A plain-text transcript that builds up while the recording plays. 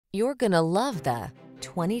You're gonna love the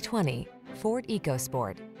 2020 Ford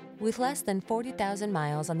EcoSport. With less than 40,000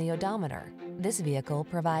 miles on the odometer, this vehicle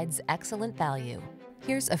provides excellent value.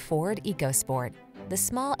 Here's a Ford EcoSport, the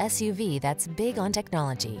small SUV that's big on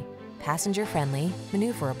technology. Passenger-friendly,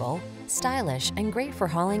 maneuverable, stylish, and great for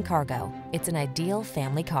hauling cargo. It's an ideal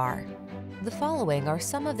family car. The following are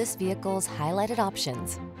some of this vehicle's highlighted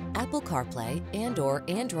options: Apple CarPlay and/or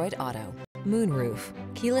Android Auto, moonroof,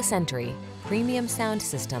 keyless entry, premium sound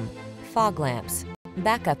system, fog lamps,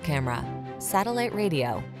 backup camera, satellite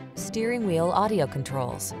radio, steering wheel audio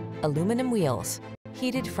controls, aluminum wheels,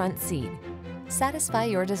 heated front seat. Satisfy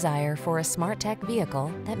your desire for a smart tech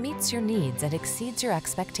vehicle that meets your needs and exceeds your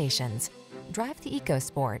expectations. Drive the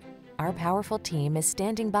EcoSport. Our powerful team is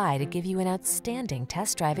standing by to give you an outstanding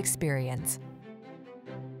test drive experience.